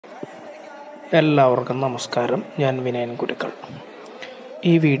എല്ലാവർക്കും നമസ്കാരം. ഞാൻ വിനയൻ ഗുരുക്കൾ.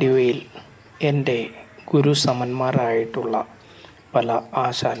 ഈ വീഡിയോയിൽ എൻ്റെ ഗുരുസമന്മാരായിട്ടുള്ള പല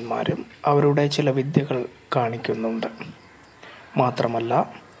ആശാന്മാരും അവരുടെ ചില വിദ്യകൾ കാണിക്കുന്നുണ്ട്. മാത്രമല്ല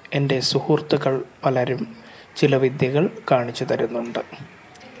എൻ്റെ സുഹൃത്തുക്കൾ പലരും ചില വിദ്യകൾ കാണിച്ചു തരുന്നുണ്ട്.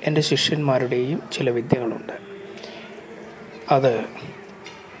 എൻ്റെ ശിഷ്യന്മാരുടെയും ചില വിദ്യകളുണ്ട്. അത്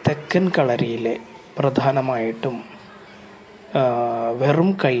തെക്കൻ കളരിയിലെ പ്രധാനമായിട്ടും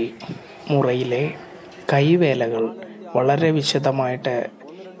വെറും കൈ മുറയിലെ കൈവേലകൾ വളരെ വിശദമായിട്ട്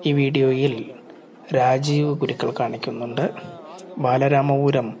ഈ വീഡിയോയിൽ രാജീവ് ഗുരുക്കൾ കാണിക്കുന്നുണ്ട്.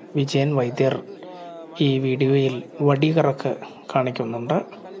 ബാലരാമപുരം വിജയൻ വൈദ്യർ ഈ വീഡിയോയിൽ വടികറക്ക് കാണിക്കുന്നുണ്ട്.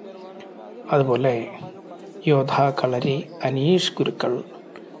 അതുപോലെ യോധാ കളരി അനീഷ് ഗുരുക്കൾ,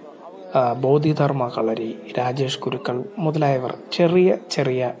 ബോധിധർമ്മ കളരി രാജേഷ് ഗുരുക്കൾ മുതലായവർ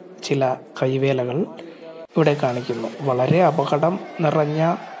ചെറിയ ചില കൈവേലകൾ ഇവിടെ കാണിക്കുന്നു. വളരെ അപകടം നിറഞ്ഞ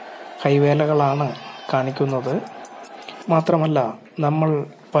കൈവേലകളാണ് കാണിക്കുന്നത്. മാത്രമല്ല നമ്മൾ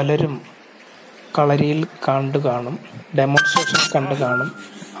പലരും കളരിയിൽ കാണും, ഡെമോൺസ്ട്രേഷൻ കാണും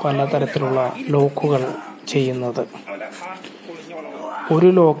പലതരത്തിലുള്ള ലോക്കുകൾ ചെയ്യുന്നത്.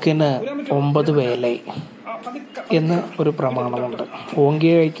 ഒരു ലോക്കിന് 9 വേല എന്ന് ഒരു പ്രമാണമുണ്ട്.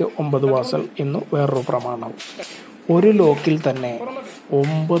 ഓങ്കിയ കൈക്ക് 9 വാസൽ എന്ന് വേറൊരു പ്രമാണം. ഒരു ലോക്കിൽ തന്നെ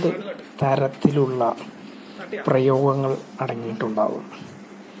 9 തരത്തിലുള്ള പ്രയോഗങ്ങൾ അടങ്ങിയിട്ടുണ്ടാവും.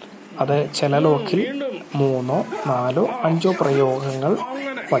 അത് ചില ലോക്കിൽ 3, 4, 5 പ്രയോഗങ്ങൾ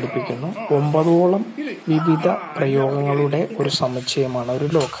പഠിപ്പിക്കുന്നു. 9ഓളം വിവിധ പ്രയോഗങ്ങളുടെ ഒരു സമുച്ചയമാണ് ഒരു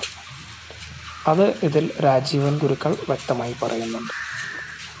ലോക്ക്. അത് ഇതിൽ രാജീവൻ ഗുരുക്കൾ വ്യക്തമായി പറയുന്നുണ്ട്.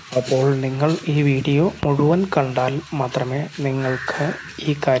 അപ്പോൾ നിങ്ങൾ ഈ വീഡിയോ മുഴുവൻ കണ്ടാൽ മാത്രമേ നിങ്ങൾക്ക്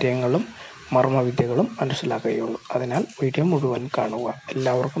ഈ കാര്യങ്ങളും മർമ്മവിദ്യകളും മനസ്സിലാക്കുകയുള്ളൂ. അതിനാൽ വീഡിയോ മുഴുവൻ കാണുക.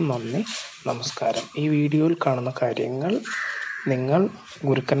 എല്ലാവർക്കും നന്ദി, നമസ്കാരം. ഈ വീഡിയോയിൽ കാണുന്ന കാര്യങ്ങൾ നിങ്ങൾ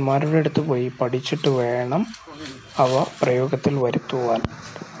ഗുരുക്കന്മാരുടെ അടുത്ത് പോയി പഠിച്ചിട്ട് വേണം അവ പ്രയോഗത്തിൽ വരുത്തുവാൻ.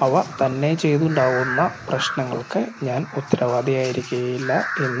 അവ തന്നെ ചെയ്തുണ്ടാവുന്ന പ്രശ്നങ്ങൾക്ക് ഞാൻ ഉത്തരവാദിയായിരിക്കുകയില്ല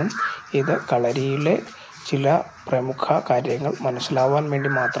എന്നും ഇത് കളരിയിലെ ചില പ്രമുഖ കാര്യങ്ങൾ മനസ്സിലാവാൻ വേണ്ടി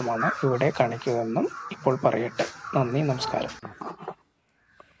മാത്രമാണ് ഇവിടെ കാണിക്കുകയെന്നും ഇപ്പോൾ പറയട്ടെ. നന്ദി, നമസ്കാരം.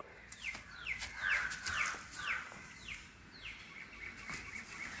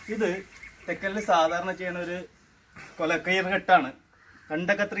 ഇത് തെക്കലിൽ സാധാരണ ചെയ്യുന്ന ഒരു കൊലക്കയറുകെട്ടാണ്.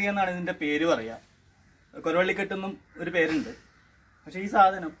 കണ്ടകത്രിക എന്നാണ് ഇതിൻ്റെ പേര് പറയുക. കൊരവള്ളിക്കെട്ടെന്നും ഒരു പേരുണ്ട്. പക്ഷെ ഈ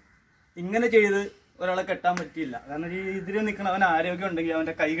സാധനം ഇങ്ങനെ ചെയ്ത് ഒരാളെ കെട്ടാൻ പറ്റിയില്ല. കാരണം ഈ ഇതിൽ നിൽക്കുന്ന അവൻ ആരോഗ്യം ഉണ്ടെങ്കിൽ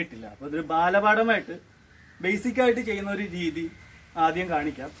അവൻ്റെ കൈ കിട്ടില്ല. അപ്പോൾ ഇതൊരു ബാലപാഠമായിട്ട് ബേസിക്കായിട്ട് ചെയ്യുന്ന ഒരു രീതി ആദ്യം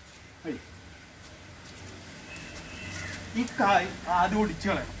കാണിക്കാം. ഈ കായ് ആദ്യം ഒടിച്ചു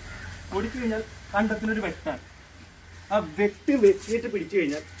കളയണം. ഒടിച്ചു കഴിഞ്ഞാൽ കണ്ടത്തിനൊരു വെട്ടാണ്. ആ വെട്ടിയിട്ട് പിടിച്ചു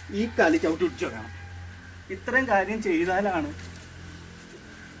കഴിഞ്ഞാൽ ഈ കാലി ചവിട്ടി ഒടിച്ചു വെക്കണം. ഇത്രയും കാര്യം ചെയ്താലാണ്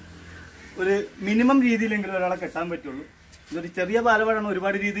ഒരു മിനിമം രീതിയിലെങ്കിലും ഒരാളെ കെട്ടാൻ പറ്റുള്ളൂ. ഇതൊരു ചെറിയ ബാലപാടാണ്.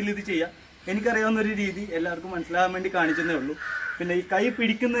 ഒരുപാട് രീതിയിൽ ഇത് ചെയ്യാം. എനിക്കറിയാവുന്ന ഒരു രീതി എല്ലാവർക്കും മനസ്സിലാകാൻ വേണ്ടി കാണിച്ചതേ ഉള്ളൂ. പിന്നെ ഈ കൈ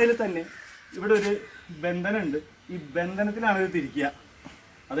പിടിക്കുന്നതിൽ തന്നെ ഇവിടെ ഒരു ബന്ധനമുണ്ട്. ഈ ബന്ധനത്തിലാണ് ഇത് തിരിക്കുക.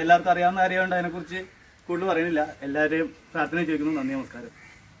 അതെല്ലാവർക്കും അറിയാവുന്ന കാര്യമുണ്ട്. അതിനെക്കുറിച്ച് കൂടുതൽ പറയുന്നില്ല. എല്ലാവരെയും പ്രാർത്ഥന ചോദിക്കുന്നു. നന്ദി, നമസ്കാരം.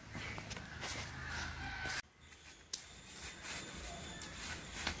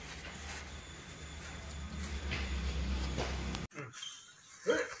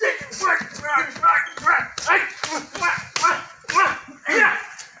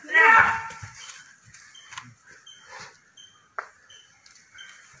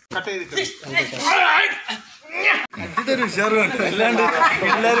 ഇതൊരു ഉഷാറുണ്ട്. അല്ലാണ്ട്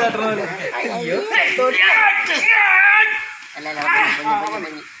എല്ലാവരും കാട്ടണമല്ലോ.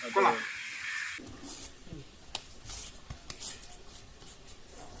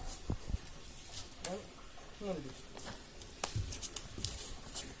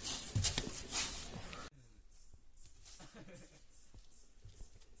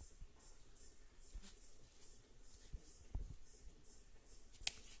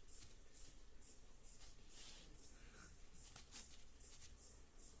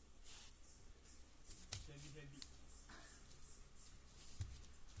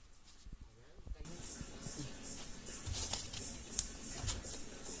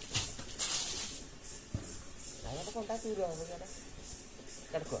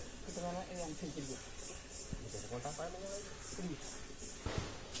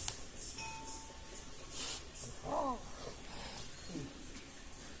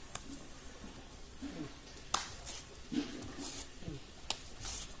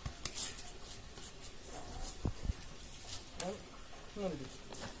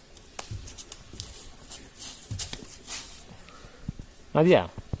 മതിയാ?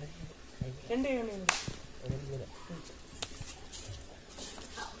 രണ്ട്